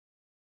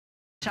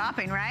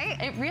shopping, right?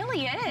 It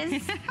really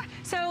is.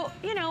 So,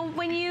 you know,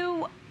 when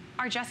you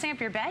are dressing up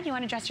your bed, you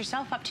want to dress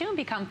yourself up too and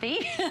be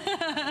comfy.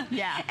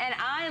 Yeah. And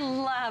I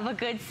love a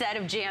good set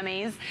of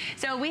jammies.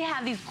 So we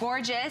have these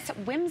gorgeous,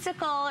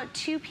 whimsical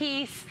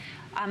two-piece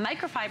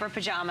microfiber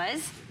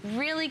pajamas.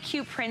 Really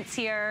cute prints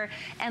here.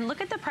 And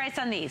look at the price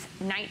on these,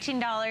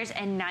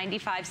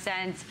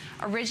 $19.95.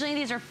 Originally,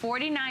 these are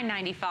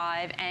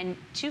 $49.95, and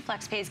 2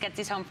 FlexPays gets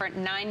these home for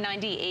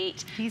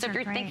 $9.98. So if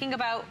you're thinking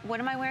about, what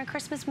am I wearing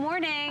Christmas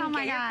morning? Oh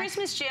my Get your gosh.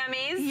 Christmas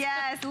jammies.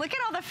 Yes, look at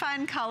all the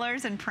fun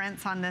colors and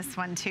prints on this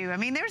one too. I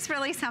mean, there's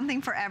really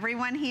something for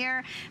everyone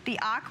here. The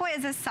aqua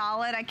is a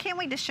solid. I can't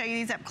wait to show you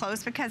these up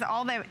close because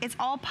it's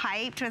all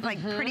piped with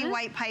like pretty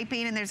white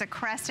piping, and there's a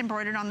crest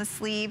embroidered on the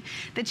sleeve.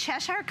 The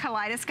Cheshire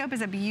Kaleidoscope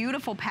is a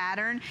beautiful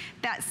pattern.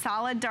 That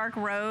solid dark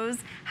rose.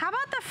 How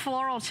about the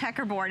floral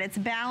checkerboard? It's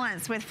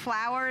balanced with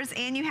flowers,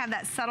 and you have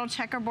that subtle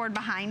checkerboard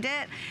behind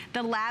it.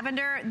 The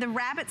lavender, the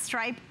rabbit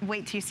stripe,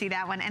 wait till you see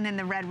that one, and then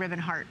the red ribbon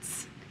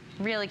hearts.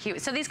 Really cute.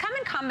 So these come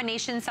in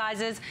combination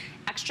sizes,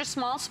 extra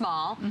small,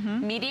 small,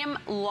 medium,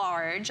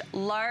 large,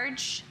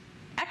 large,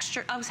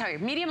 extra, oh sorry,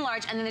 medium,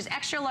 large, and then there's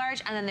extra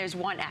large, and then there's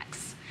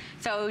 1X.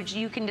 So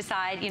you can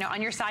decide, you know,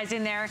 on your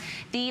sizing there.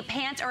 The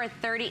pants are a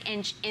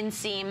 30-inch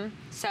inseam,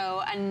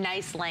 so a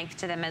nice length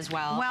to them as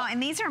well. Well,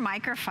 and these are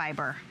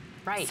microfiber.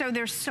 Right. So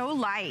they're so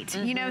light.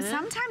 You know,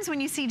 sometimes when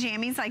you see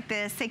jammies like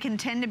this, they can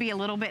tend to be a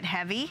little bit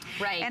heavy.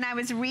 Right. And I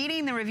was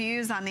reading the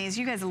reviews on these.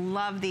 You guys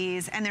love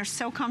these, and they're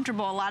so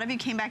comfortable. A lot of you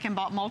came back and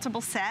bought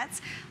multiple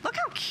sets. Look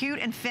how cute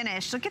and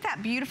finished. Look at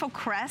that beautiful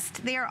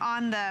crest there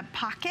on the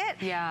pocket.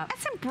 Yeah.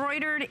 That's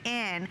embroidered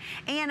in.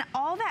 And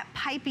all that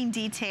piping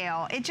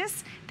detail. It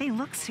just, they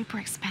look super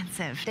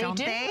expensive, don't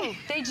they?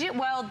 They do.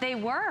 Well, they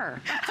were.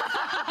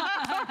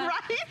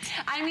 Right?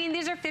 I mean,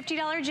 these are $50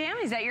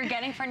 jammies that you're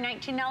getting for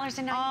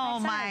 $19.95. Oh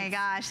my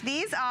gosh,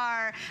 these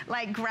are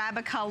like grab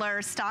a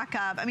color, stock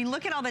up. I mean,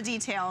 look at all the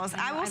details.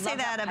 I will say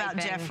that about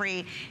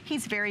Jeffrey.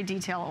 He's very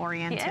detail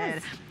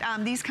oriented.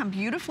 These come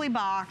beautifully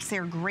boxed.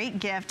 They're a great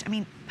gift. I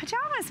mean,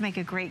 pajamas make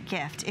a great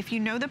gift. If you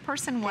know the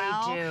person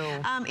well, they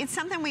do. It's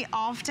something we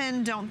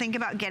often don't think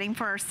about getting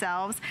for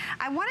ourselves.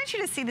 I wanted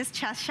you to see this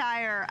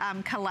Cheshire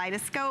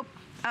Kaleidoscope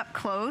up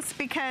close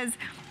because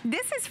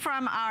this is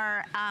from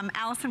our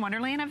Alice in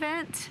Wonderland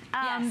event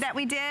that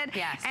we did.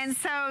 Yes. And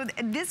so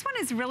this one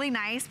is really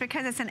nice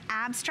because it's an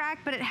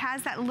abstract, but it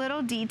has that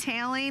little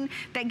detailing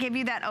that give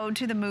you that ode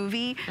to the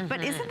movie.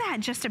 But isn't that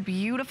just a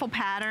beautiful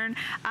pattern?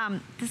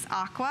 This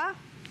aqua,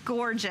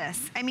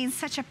 gorgeous. I mean,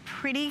 such a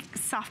pretty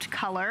soft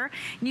color.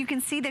 You can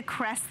see the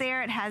crest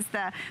there. It has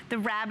the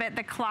rabbit,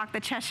 the clock,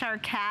 the Cheshire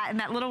cat, and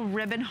that little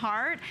ribbon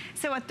heart.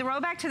 So a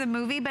throwback to the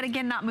movie, but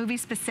again, not movie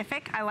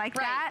specific. I like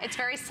that. It's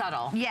very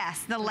subtle.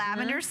 Yes, the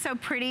lavender's so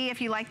pretty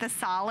if you like the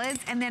solids.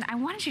 And then I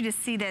wanted you to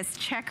see this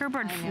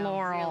checkerboard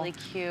floral. Really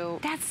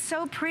cute. That's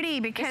so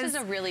pretty because this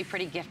is a really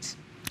pretty gift.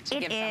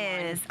 It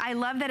is. I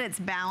love that it's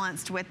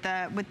balanced with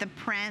the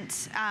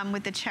print,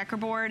 with the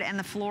checkerboard and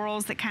the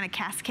florals that kind of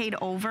cascade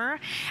over.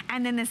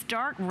 And then this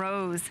dark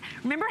rose.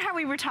 Remember how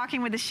we were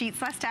talking with the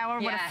sheets last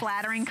hour? What a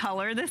flattering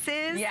color this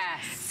is?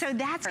 Yes. So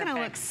that's going to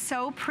look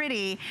so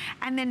pretty.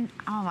 And then,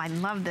 oh, I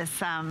love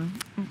this.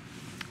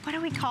 What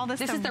do we call this?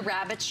 This is the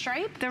rabbit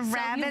stripe. The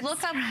rabbit if you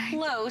look up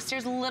close,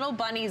 there's little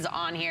bunnies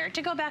on here.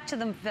 To go back to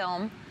the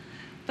film,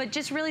 but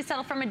just really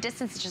subtle from a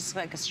distance, it's just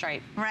like a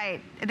stripe.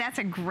 Right, that's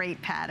a great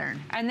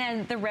pattern. And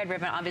then the red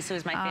ribbon obviously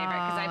was my favorite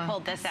because I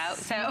pulled this out.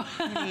 So,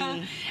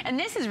 and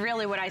this is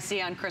really what I see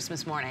on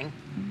Christmas morning.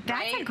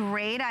 That's a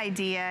great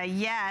idea,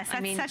 yes.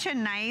 That's such a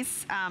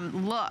nice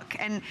look.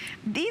 And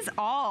these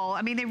all,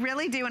 I mean, they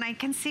really do, and I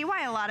can see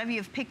why a lot of you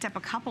have picked up a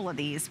couple of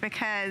these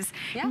because,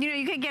 you know,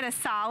 you could get a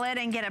solid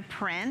and get a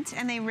print,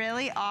 and they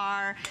really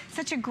are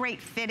such a great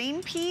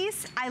fitting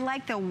piece. I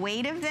like the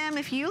weight of them.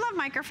 If you love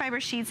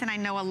microfiber sheets, and I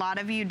know a lot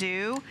of you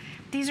do,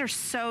 these are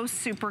so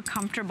super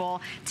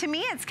comfortable. To me,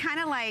 it's kind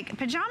of like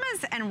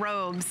pajamas and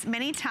robes.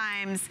 Many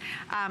times,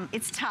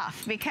 it's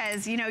tough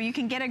because, you know, you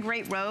can get a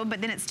great robe, but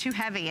then it's too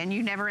heavy and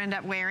you never end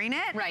up wearing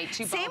it. Right,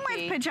 too bulky. Same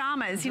with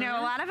pajamas. You know,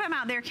 a lot of them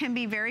out there can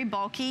be very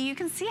bulky. You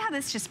can see how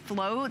this just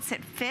floats.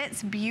 It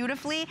fits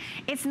beautifully.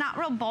 It's not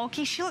real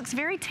bulky. She looks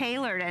very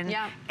tailored,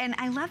 and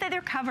I love that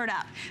they're covered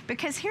up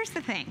because here's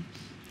the thing.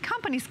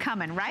 Company's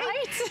coming, right?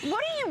 What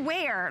do you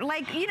wear?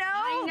 Like, you know,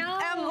 I know.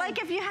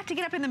 like if you have to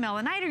get up in the middle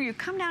of the night or you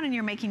come down and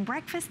you're making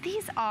breakfast,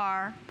 these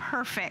are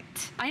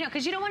perfect. I know,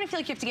 because you don't want to feel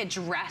like you have to get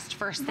dressed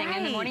first thing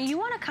in the morning. You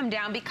want to come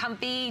down, be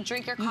comfy,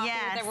 drink your coffee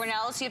with everyone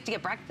else. You have to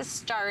get breakfast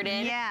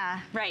started.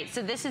 Right,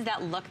 so this is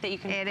that look that you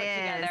can put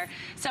together.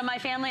 So my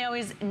family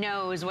always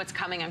knows what's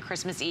coming on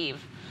Christmas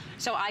Eve.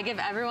 So I give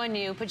everyone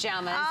new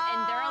pajamas,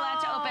 and they're allowed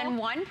to open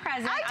one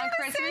present on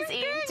Christmas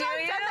Eve. I've done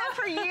that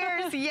for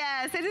years.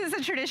 Yes, it is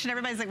a tradition.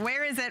 Everybody's like,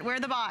 where is it? Where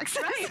the box?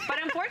 Right,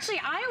 but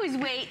unfortunately, I always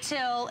wait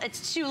till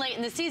it's too late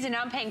in the season,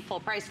 now I'm paying full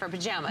price for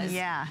pajamas.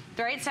 Yeah.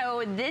 Right,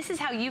 so this is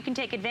how you can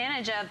take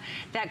advantage of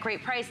that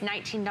great price,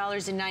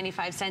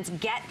 $19.95.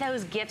 Get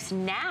those gifts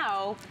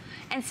now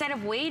instead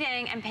of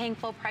waiting and paying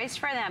full price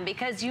for them,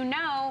 because you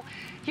know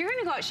you're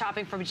gonna go out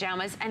shopping for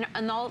pajamas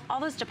and all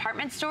those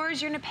department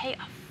stores, you're gonna pay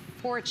a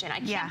fortune. I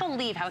can't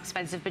believe how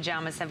expensive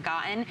pajamas have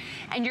gotten,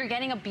 and you're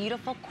getting a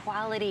beautiful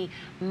quality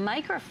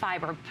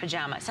microfiber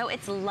pajama. So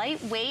it's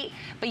lightweight,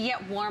 but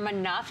yet warm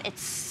enough.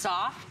 It's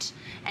soft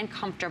and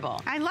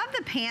comfortable. I love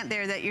the pant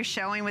there that you're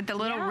showing with the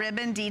little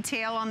ribbon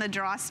detail on the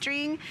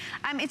drawstring.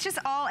 It's just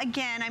all,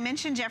 again, I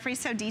mentioned Jeffrey's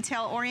so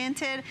detail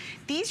oriented.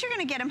 These you're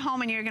gonna get them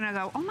home and you're gonna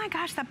go, oh my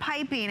gosh, the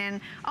piping, and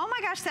oh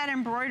my gosh, that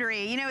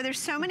embroidery. You know, there's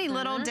so many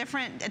little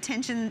different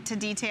attention to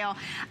detail.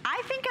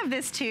 I think of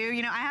this too,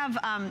 you know, I have,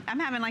 I'm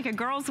having like a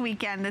girls'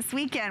 weekend this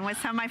weekend with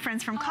some of my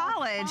friends from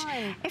college.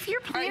 Fun. If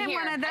you're planning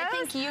one of those, I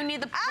think you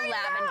need the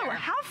lavender.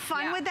 How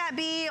fun would that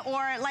be?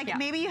 Or like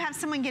maybe you have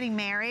someone getting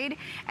married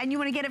and you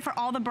want to get it for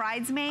all the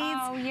bridesmaids.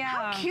 Oh yeah.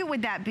 How cute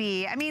would that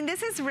be? I mean,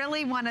 this is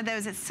really one of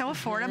those, it's so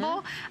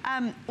affordable.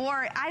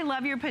 Or I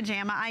love your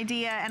pajama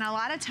idea, and a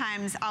lot of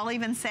times I'll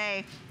even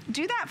say,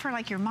 do that for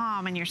like your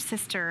mom and your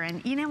sister,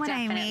 and you know what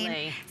I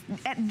mean?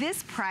 At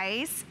this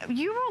price,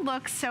 you will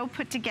look so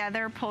put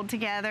together, pulled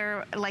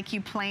together, like you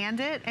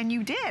planned it, and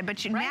you did,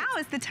 but now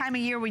is the time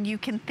of year when you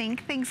can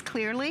think things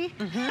clearly,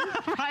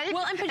 right?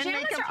 Well, and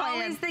pajamas are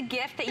always the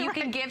gift that you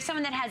can give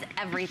someone that has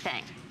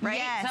everything, right?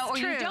 Yes, so, or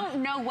you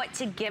don't know what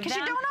to give them. Because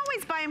you don't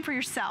always buy them for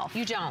yourself.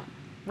 You don't.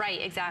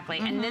 Right, exactly.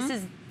 And this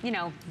is, you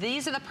know,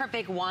 these are the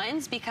perfect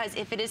ones, because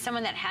if it is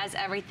someone that has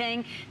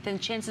everything, then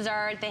chances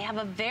are they have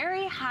a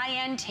very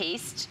high-end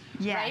taste,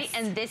 right?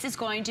 And this is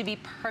going to be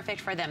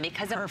perfect for them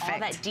because of all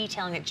that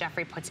detailing that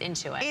Jeffrey puts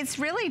into it. It's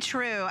really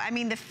true. I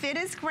mean, the fit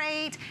is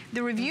great.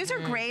 The reviews are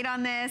great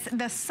on this.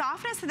 The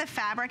softness of the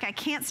fabric, I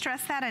can't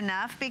stress that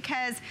enough,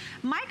 because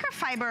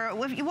microfiber,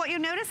 what you'll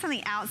notice on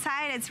the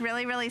outside, it's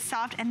really, really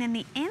soft. And then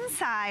the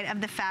inside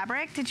of the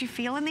fabric, did you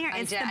feel in there?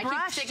 I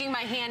keep sticking my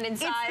hand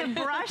inside. It's the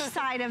brush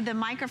side of the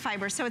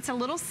microfiber. So it's a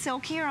little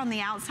silkier on the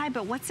outside,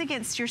 but what's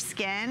against your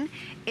skin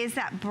is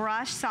that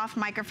brush soft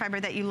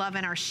microfiber that you love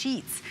in our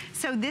sheets.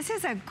 So this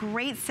is a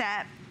great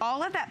set.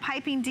 All of that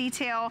piping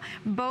detail,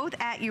 both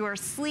at your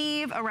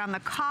sleeve, around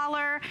the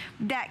collar,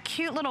 that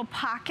cute little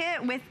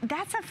pocket with,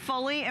 that's a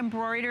fully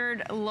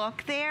embroidered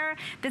look there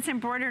that's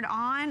embroidered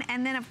on.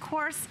 And then of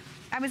course,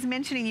 I was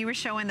mentioning you were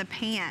showing the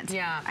pant.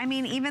 Yeah. I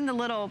mean, even the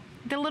little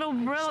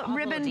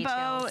ribbon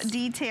bow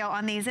detail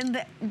on these,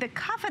 and the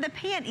cuff of the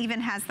pant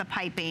even has the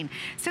piping.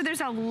 So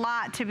there's a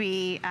lot to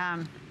be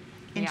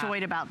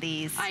enjoyed about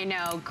these. I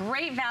know,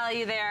 great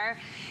value there.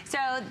 So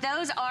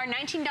those are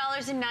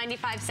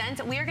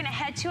 $19.95. We are gonna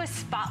head to a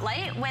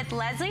spotlight with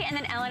Leslie, and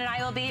then Ellen and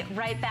I will be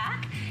right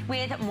back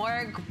with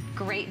more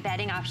great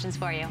bedding options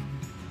for you.